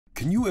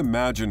Can you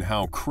imagine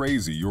how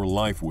crazy your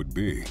life would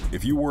be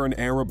if you were an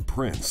Arab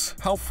prince?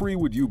 How free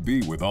would you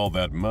be with all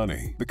that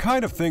money? The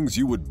kind of things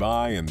you would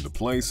buy and the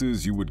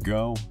places you would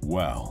go?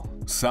 Well,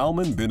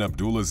 Salman bin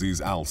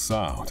Abdulaziz Al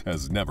Saud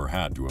has never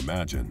had to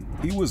imagine.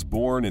 He was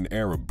born an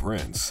Arab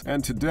prince,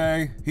 and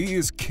today he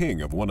is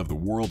king of one of the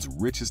world's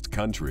richest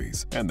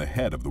countries and the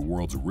head of the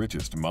world's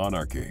richest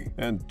monarchy.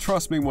 And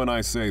trust me when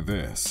I say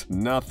this,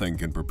 nothing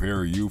can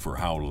prepare you for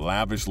how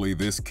lavishly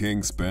this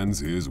king spends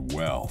his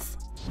wealth.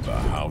 The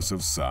House of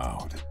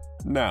Saud.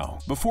 Now,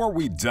 before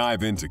we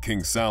dive into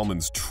King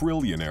Salman's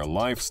trillionaire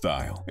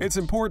lifestyle, it's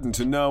important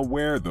to know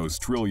where those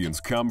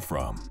trillions come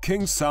from.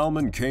 King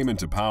Salman came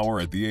into power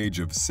at the age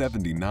of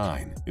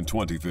 79 in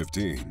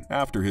 2015,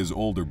 after his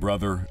older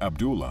brother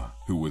Abdullah,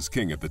 who was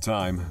king at the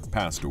time,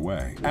 passed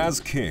away. As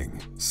king,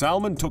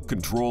 Salman took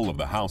control of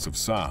the House of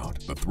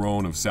Saud, the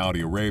throne of Saudi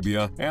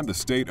Arabia, and the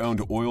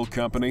state-owned oil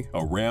company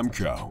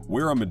Aramco,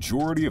 where a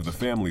majority of the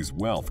family's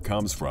wealth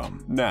comes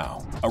from.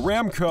 Now,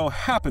 Aramco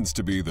happens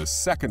to be the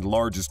second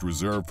largest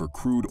reserve for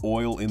crude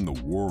oil in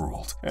the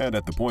world, and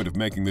at the point of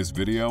making this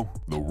video,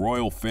 the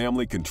royal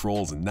family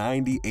controls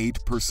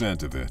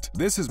 98% of it.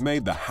 This has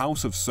made the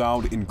House of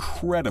Saud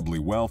incredibly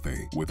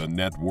wealthy, with a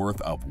net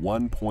worth of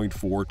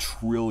 $1.4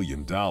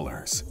 trillion.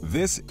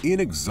 This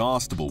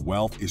inexhaustible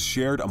wealth is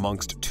shared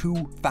amongst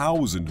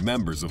 2,000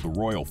 members of the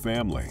royal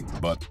family,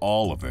 but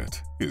all of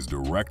it is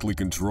directly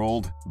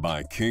controlled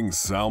by King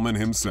Salman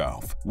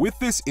himself. With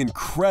this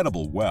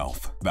incredible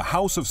wealth, the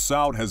House of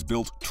Saud has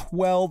built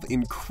 12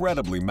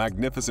 incredibly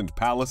magnificent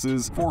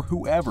palaces for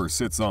whoever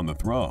sits on the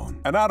throne.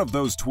 And out of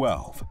those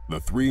 12, the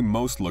three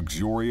most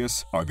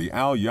luxurious are the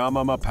Al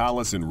Yamama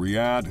Palace in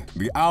Riyadh,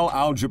 the Al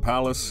Auja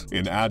Palace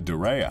in Ad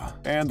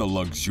Diriyah, and the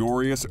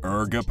luxurious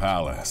Urga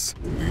Palace,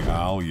 the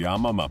Al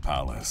Yamama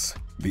Palace.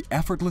 The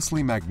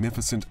effortlessly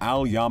magnificent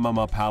Al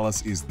Yamama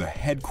Palace is the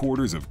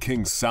headquarters of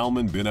King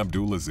Salman bin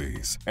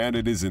Abdulaziz, and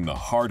it is in the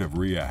heart of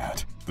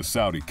Riyadh, the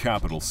Saudi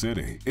capital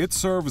city. It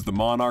serves the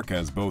monarch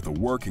as both a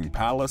working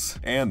palace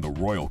and the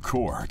royal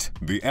court.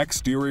 The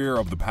exterior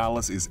of the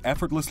palace is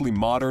effortlessly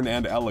modern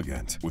and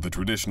elegant, with a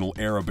traditional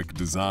Arabic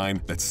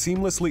design that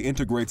seamlessly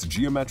integrates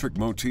geometric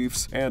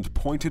motifs and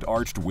pointed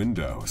arched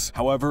windows.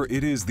 However,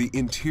 it is the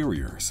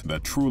interiors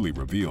that truly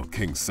reveal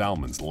King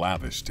Salman's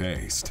lavish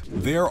taste.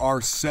 There are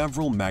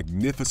several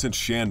magnificent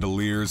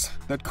chandeliers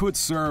that could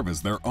serve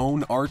as their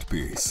own art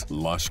piece,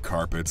 lush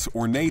carpets,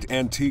 ornate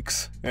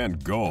antiques,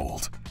 and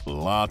gold.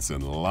 Lots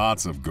and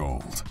lots of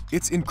gold.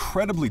 It's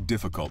incredibly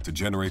difficult to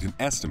generate an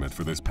estimate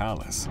for this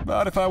palace,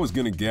 but if I was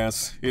gonna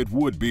guess, it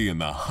would be in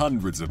the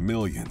hundreds of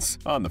millions.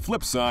 On the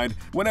flip side,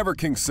 whenever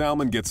King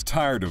Salman gets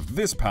tired of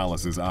this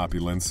palace's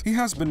opulence, he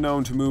has been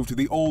known to move to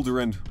the older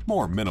and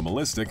more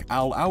minimalistic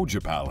Al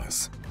Auja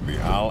Palace. The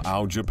Al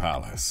Auja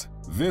Palace.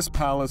 This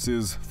palace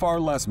is far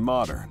less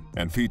modern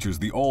and features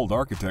the old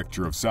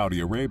architecture of Saudi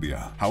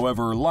Arabia.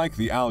 However, like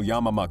the Al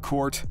Yamama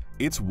court,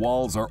 its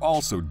walls are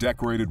also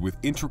decorated with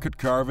intricate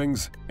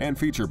carvings and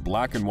feature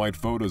black and white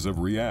photos of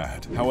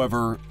Riyadh.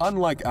 However,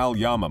 unlike Al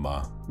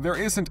Yamama, there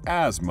isn't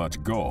as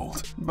much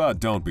gold. But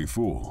don't be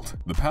fooled.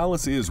 The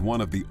palace is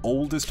one of the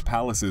oldest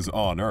palaces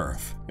on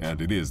Earth,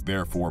 and it is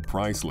therefore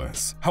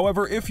priceless.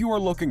 However, if you are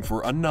looking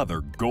for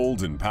another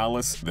golden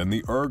palace, then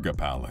the Urga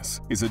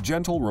Palace is a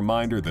gentle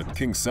reminder that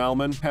King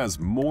Salman has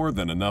more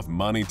than enough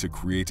money to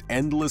create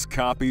endless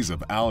copies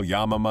of Al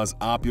Yamama's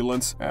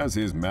opulence as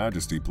His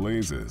Majesty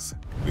pleases.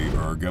 The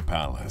Urga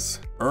Palace.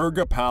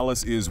 Urga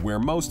Palace is where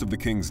most of the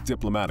king's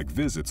diplomatic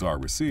visits are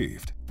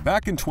received.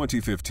 Back in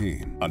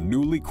 2015, a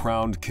newly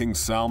crowned King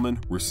Salman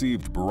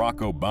received Barack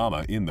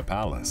Obama in the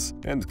palace.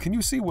 And can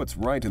you see what's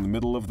right in the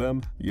middle of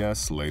them?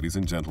 Yes, ladies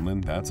and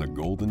gentlemen, that's a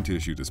golden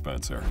tissue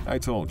dispenser. I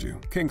told you,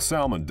 King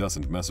Salman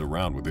doesn't mess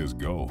around with his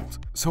gold.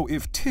 So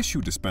if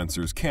tissue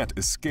dispensers can't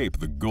escape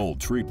the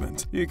gold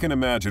treatment, you can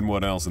imagine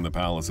what else in the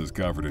palace is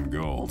covered in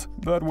gold.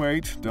 But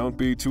wait, don't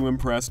be too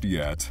impressed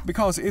yet,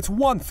 because it's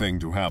one thing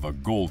to have a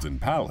golden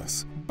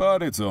palace,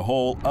 but it's a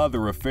whole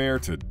other affair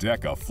to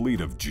deck a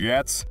fleet of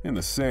jets in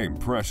the same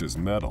precious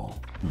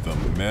metal. The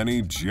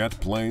many jet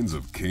planes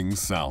of King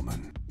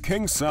Salman.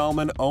 King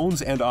Salman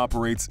owns and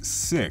operates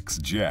 6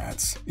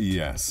 jets.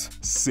 Yes,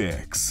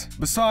 6.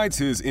 Besides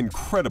his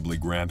incredibly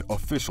grand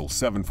official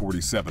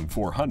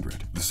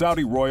 747-400, the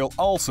Saudi royal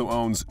also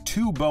owns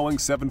 2 Boeing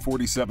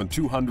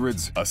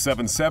 747-200s, a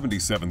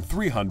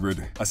 777-300,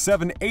 a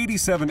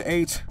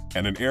 787-8,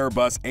 and an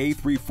Airbus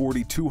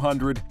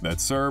A340-200 that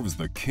serves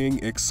the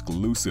king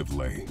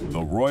exclusively.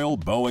 The Royal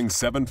Boeing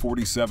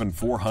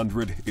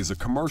 747-400 is a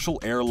commercial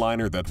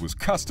airliner that was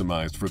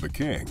customized for the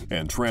king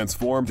and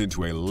transformed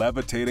into a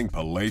levitating captivating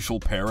palatial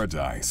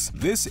paradise.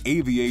 This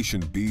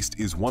aviation beast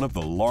is one of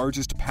the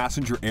largest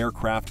passenger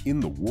aircraft in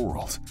the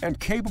world and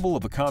capable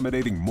of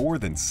accommodating more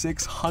than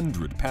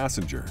 600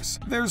 passengers.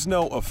 There's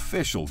no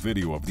official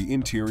video of the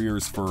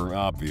interiors for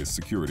obvious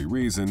security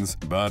reasons,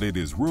 but it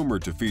is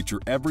rumored to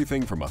feature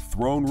everything from a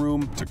throne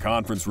room to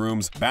conference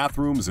rooms,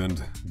 bathrooms,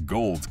 and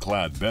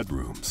gold-clad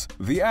bedrooms.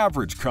 The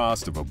average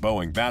cost of a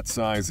Boeing that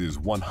size is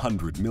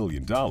 $100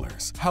 million.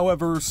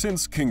 However,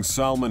 since King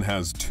Salman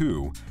has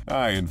two,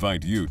 I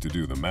invite you to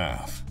do the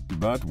math.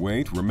 But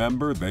wait,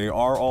 remember, they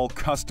are all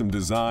custom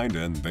designed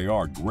and they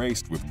are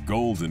graced with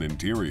golden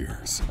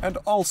interiors. And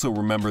also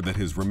remember that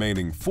his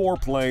remaining 4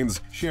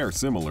 planes share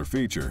similar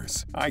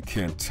features. I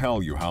can't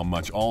tell you how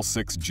much all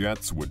 6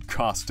 jets would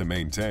cost to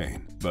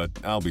maintain, but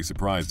I'll be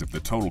surprised if the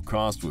total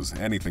cost was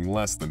anything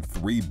less than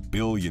 $3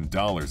 billion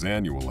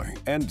annually.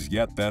 And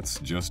yet that's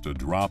just a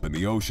drop in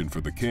the ocean for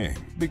the king,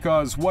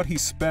 because what he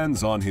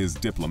spends on his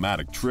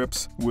diplomatic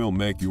trips will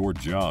make your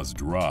jaws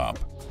drop.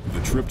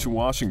 The trip to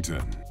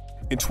Washington.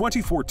 In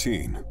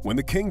 2014, when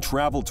the king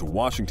traveled to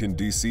Washington,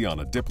 D.C. on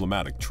a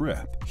diplomatic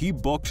trip, he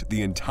booked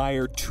the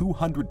entire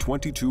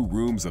 222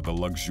 rooms of the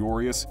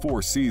luxurious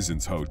Four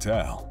Seasons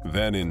Hotel.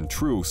 Then, in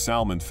true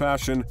Salman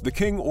fashion, the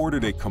king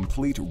ordered a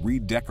complete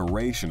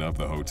redecoration of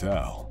the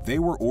hotel. They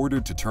were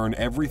ordered to turn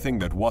everything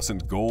that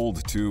wasn't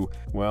gold to,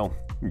 well,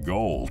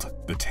 gold.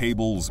 The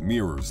tables,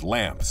 mirrors,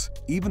 lamps,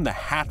 even the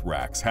hat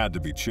racks had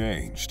to be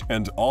changed.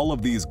 And all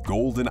of these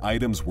golden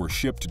items were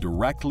shipped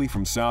directly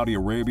from Saudi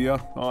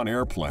Arabia on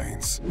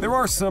airplanes. There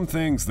are some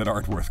things that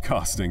aren't worth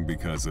costing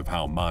because of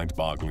how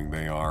mind-boggling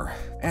they are,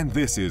 and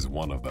this is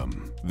one of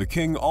them. The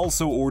king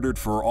also ordered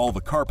for all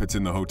the carpets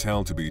in the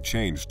hotel to be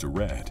changed to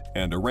red,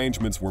 and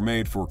arrangements were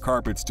made for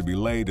carpets to be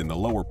laid in the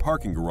lower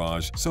parking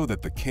garage so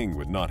that the king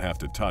would not have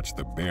to touch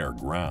the bare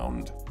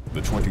ground.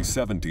 The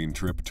 2017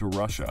 trip to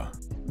Russia.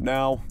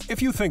 Now,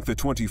 if you think the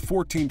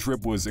 2014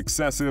 trip was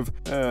excessive,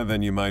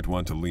 then you might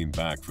want to lean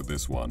back for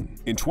this one.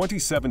 In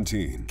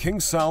 2017, King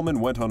Salman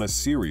went on a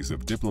series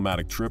of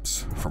diplomatic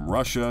trips from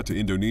Russia to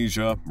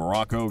Indonesia,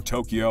 Morocco,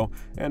 Tokyo,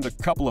 and a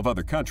couple of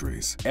other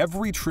countries.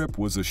 Every trip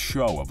was a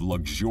show of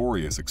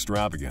luxurious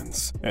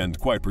extravagance, and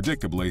quite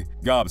predictably,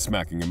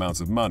 gobsmacking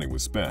amounts of money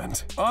was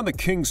spent. On the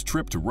king's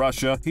trip to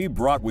Russia, he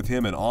brought with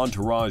him an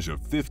entourage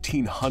of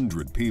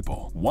 1,500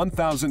 people,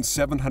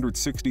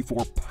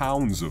 1,764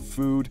 pounds of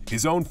food,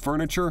 his own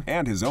furniture,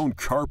 and his own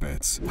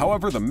carpets.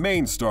 However, the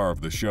main star of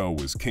the show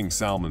was King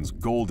Salman's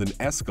golden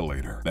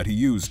escalator that he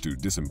used to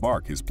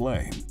disembark his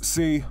plane.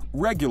 See,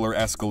 regular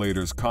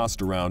escalators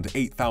cost around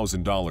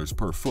 $8,000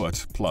 per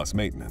foot plus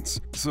maintenance,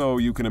 so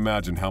you can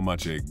imagine how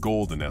much a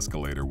golden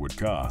escalator would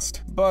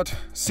cost. But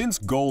since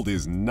gold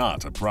is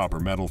not a proper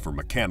metal for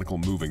mechanical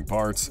moving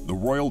parts, the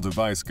royal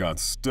device got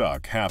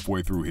stuck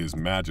halfway through His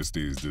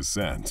Majesty's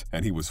descent,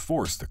 and he was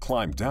forced to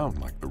climb down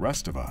like the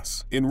rest of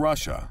us. In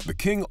Russia, the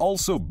king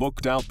also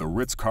booked out the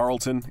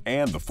Ritz-Carlton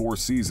and the Four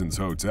Seasons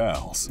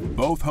hotels.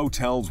 Both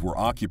hotels were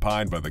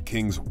occupied by the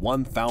king's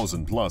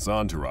 1,000-plus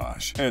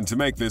entourage. And to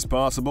make this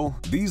possible,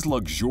 these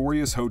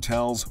luxurious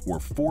hotels were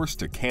forced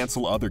to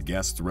cancel other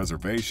guests'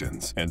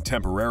 reservations and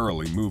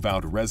temporarily move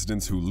out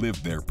residents who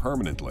lived there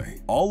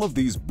permanently. All of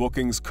these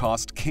bookings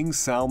cost King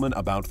Salman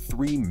about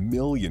 $3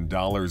 million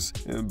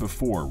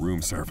before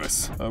room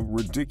service, a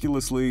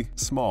ridiculously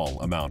small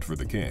amount for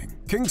the king.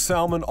 King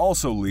Salman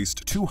also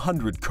leased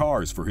 200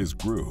 cars for his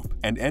group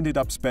and ended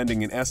up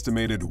spending an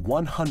estimated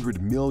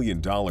 $100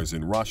 million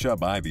in Russia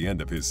by the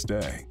end of his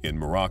stay. In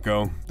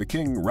Morocco, the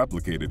king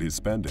replicated his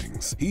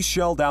spendings. He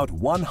shelled out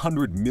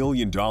 $100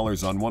 million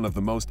on one of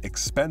the most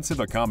expensive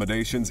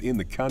accommodations in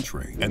the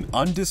country, an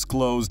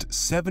undisclosed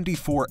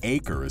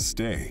 74-acre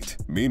estate.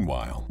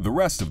 Meanwhile, the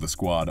rest of the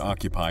squad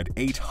occupied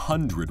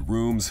 800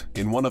 rooms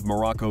in one of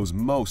Morocco's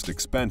most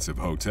expensive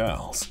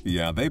hotels.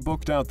 Yeah, they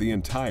booked out the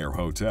entire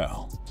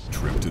hotel.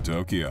 Trip to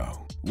Tokyo.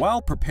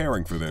 While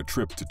preparing for their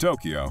trip to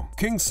Tokyo,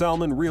 King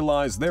Salman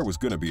realized there was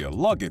going to be a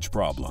luggage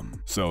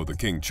problem. So the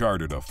king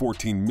chartered a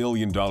 $14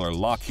 million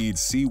Lockheed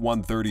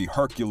C-130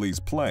 Hercules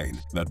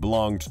plane that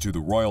belonged to the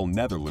Royal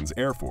Netherlands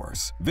Air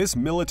Force. This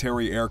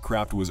military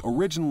aircraft was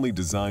originally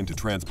designed to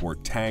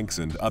transport tanks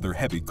and other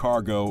heavy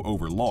cargo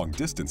over long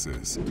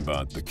distances,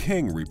 but the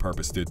king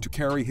repurposed it to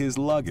carry his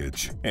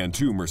luggage and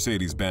 2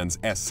 Mercedes-Benz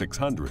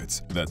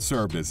S600s that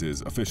served as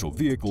his official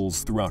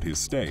vehicles throughout his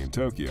stay in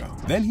Tokyo.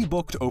 Then he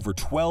booked over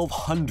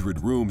 1,200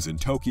 rooms in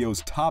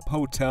Tokyo's top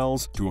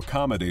hotels to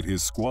accommodate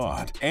his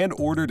squad, and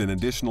ordered an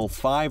additional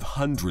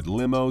 500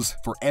 limos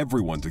for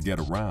everyone to get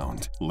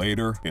around.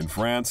 Later, in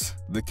France,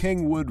 the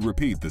king would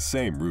repeat the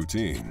same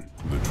routine.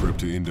 The trip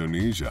to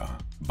Indonesia.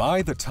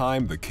 By the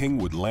time the king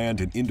would land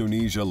in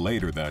Indonesia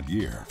later that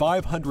year,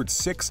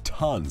 506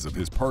 tons of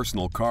his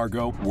personal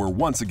cargo were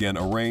once again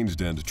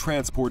arranged and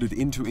transported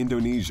into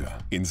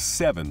Indonesia in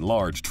 7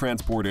 large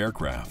transport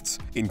aircrafts,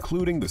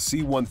 including the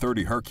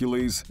C-130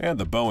 Hercules and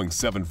the Boeing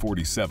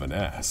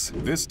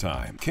 747S. This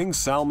time, King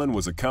Salman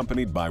was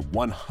accompanied by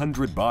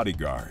 100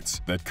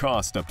 bodyguards that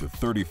cost up to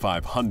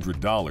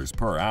 $3,500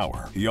 per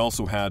hour. He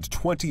also had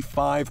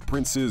 25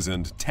 princes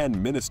and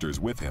 10 ministers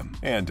with him,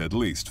 and at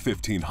least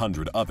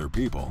 1,500 other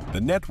people.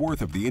 The net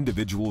worth of the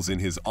individuals in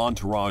his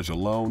entourage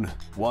alone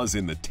was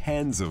in the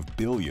tens of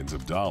billions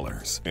of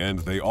dollars, and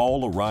they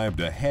all arrived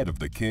ahead of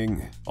the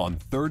king on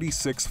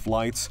 36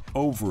 flights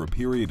over a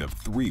period of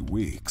 3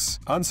 weeks.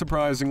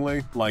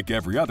 Unsurprisingly, like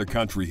every other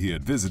country he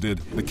had visited,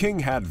 the king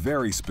had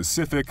very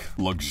specific,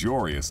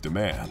 luxurious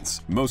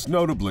demands. Most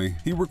notably,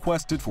 he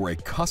requested for a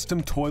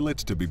custom toilet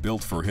to be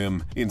built for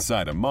him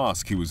inside a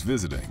mosque he was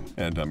visiting,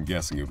 and I'm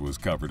guessing it was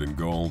covered in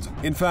gold.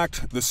 In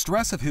fact, the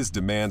stress of his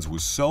demands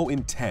was so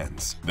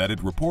intense that it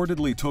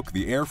reportedly took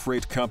the air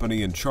freight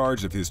company in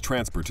charge of his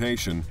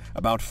transportation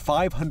about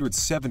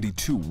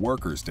 572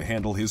 workers to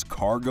handle his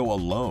cargo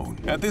alone.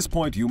 At this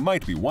point, you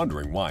might be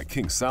wondering why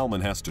King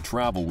Salman has to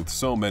travel with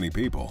so many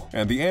people,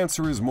 and the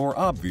answer is more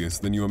obvious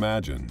than you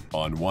imagine.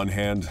 On one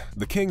hand,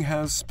 the king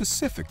has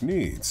specific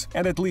needs,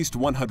 and at least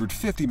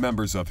 150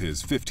 members of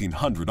his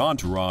 1,500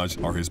 entourage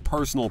are his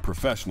personal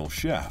professional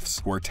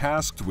chefs who are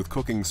tasked with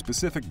cooking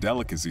specific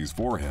delicacies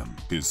for him.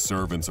 His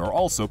servants are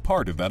also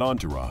part of that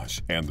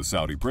entourage, and the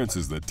Saudi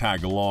princes that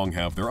tag along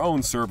have their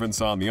own servants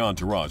on the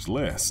entourage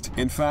list.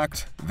 In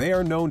fact, they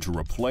are known to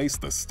replace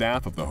the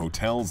staff of the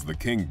hotels the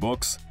king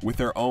books with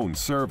their own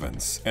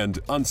servants.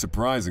 And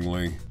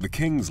unsurprisingly, the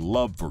king's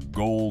love for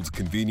gold,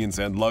 convenience,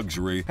 and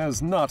luxury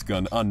has not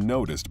gone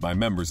unnoticed by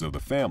members of the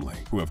family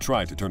who have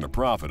tried to turn a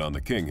profit on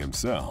the king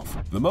himself.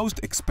 The most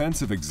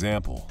expensive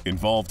example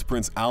involved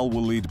Prince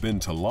Al-Walid bin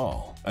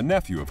Talal, a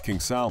nephew of King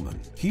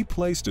Salman. He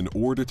placed an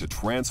order to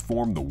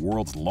transform the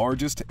world's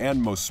largest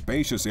and most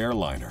spacious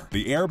airliner,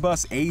 the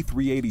Airbus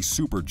A380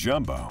 Super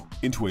Jumbo,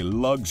 into a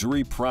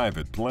luxury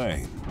private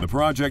plane. The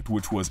project,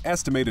 which was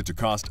estimated to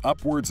cost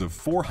upwards of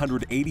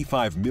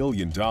 $485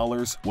 million,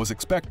 was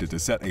expected to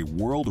set a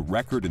world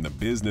record in the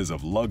business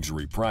of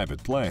luxury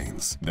private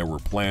planes. There were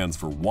plans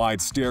for wide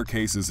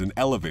staircases and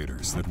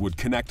elevators that would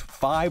connect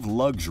 5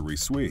 luxury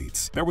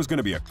suites. There was going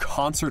to be a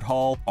concert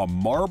hall, a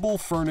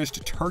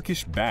marble-furnished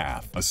Turkish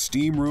bath, a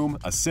steam room,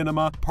 a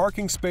cinema,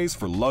 parking space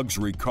for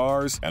luxury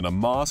cars, and a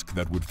mosque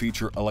that would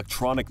feature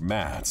electronic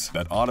mats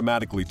that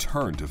automatically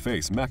turn to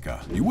face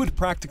Mecca. You would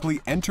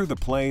practically enter the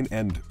plane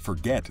and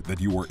forget that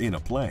you were in a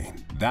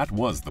plane. That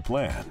was the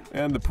plan,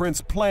 and the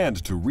prince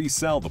planned to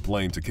resell the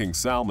plane to King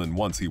Salman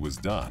once he was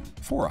done,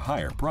 for a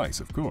higher price,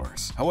 of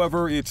course.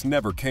 However, it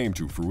never came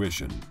to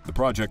fruition. The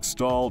project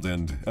stalled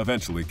and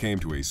eventually came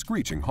to a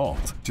screeching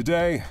halt.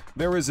 Today,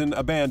 there is an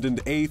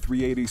abandoned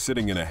A380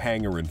 sitting in a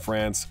hangar in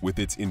France with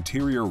its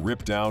interior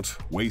ripped out,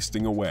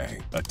 wasting away,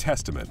 a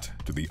testament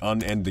to the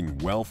unending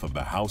wealth of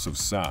the House of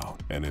Saud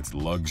and its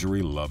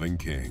luxury-loving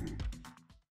king.